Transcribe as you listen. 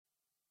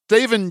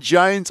Stephen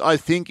Jones, I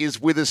think,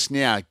 is with us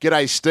now.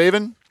 G'day,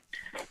 Stephen.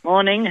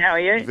 Morning, how are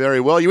you?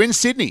 Very well. You in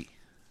Sydney?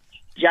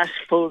 Just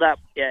pulled up,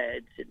 in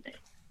Sydney.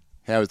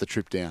 How was the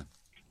trip down?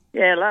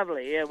 Yeah,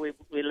 lovely. Yeah, we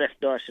left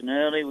Dyson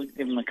early. We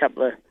give him a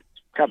couple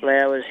of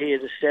hours here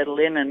to settle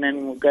in, and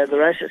then we'll go to the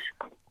races.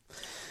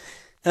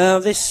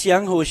 This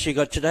young horse you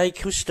got today,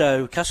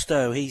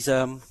 Custo, he's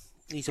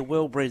a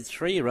well-bred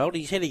 3-year-old.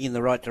 He's heading in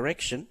the right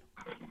direction.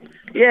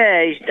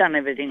 Yeah, he's done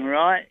everything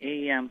right.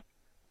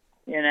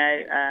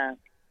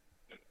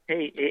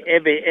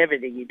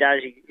 Everything he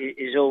does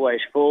is always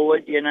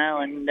forward, and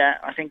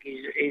I think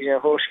he's a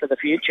horse for the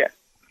future.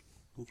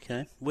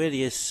 Okay,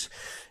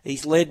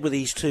 he's led with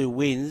his 2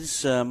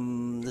 wins.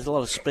 There's a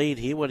lot of speed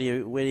here. Where are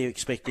you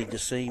expecting to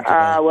see him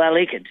today? Well,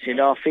 he can sit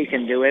off. He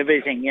can do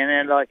everything.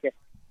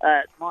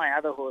 My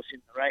other horse in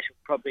the race will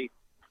probably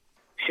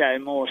show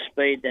more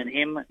speed than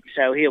him,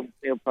 so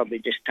he'll probably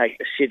just take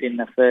the sit in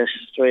the first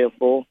 3 or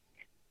 4.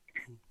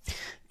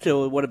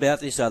 So what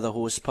about this other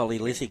horse,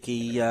 Polylythic?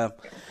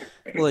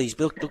 He's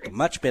looked a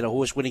much better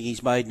horse winning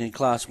his maiden in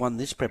Class 1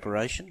 this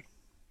preparation.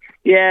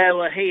 Yeah,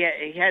 well, he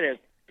had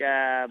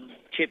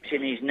chips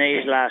in his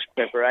knees last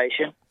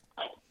preparation,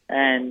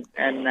 and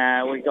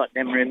we got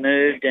them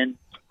removed, and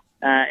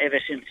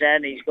ever since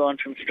that he's gone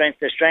from strength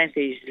to strength.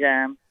 He's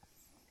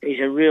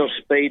a real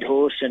speed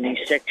horse, and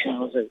his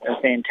sectionals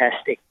are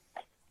fantastic.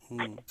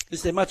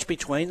 Is there much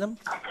between them?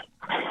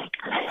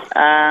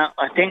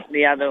 I think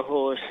the other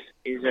horse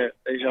is a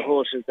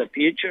horse of the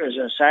future, as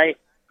I say.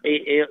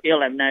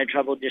 He'll have no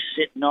trouble just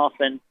sitting off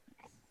and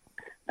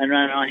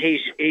running on.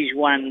 He's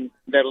one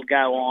that'll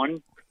go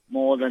on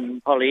more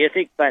than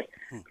Polyethic, but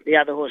the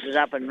other horse is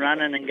up and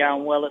running and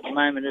going well at the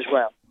moment as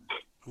well.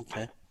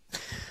 Okay,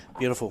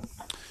 beautiful.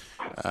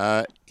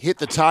 Hit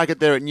the target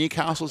there at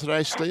Newcastle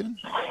today, Stephen?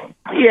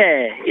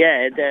 Yeah,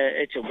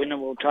 it's a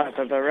winnable type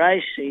of a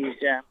race. He's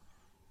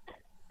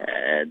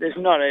there's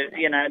not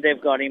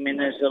they've got him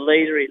in as the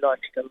leader. He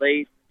likes to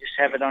lead, just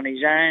have it on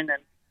his own,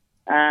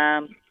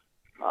 and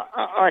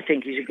I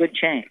think he's a good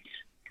chance.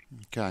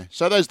 Okay,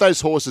 so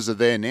those horses are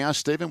there now,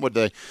 Stephen.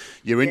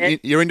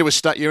 You're into a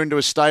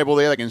stable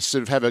there. They can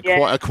sort of have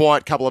a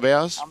quiet couple of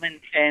hours. I'm in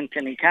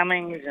Anthony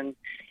Cummings, and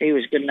he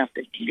was good enough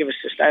to give us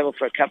the stable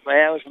for a couple of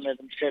hours and let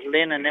them settle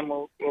in, and then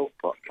we'll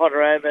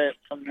potter over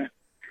from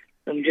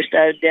just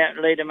down,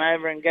 lead them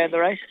over and go to the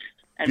races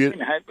and win,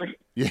 hopefully.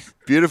 Yeah,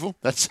 beautiful.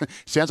 That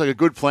sounds like a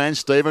good plan,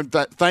 Stephen.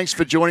 Thanks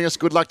for joining us.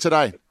 Good luck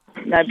today.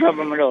 No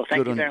problem at all.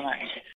 Thank you very much.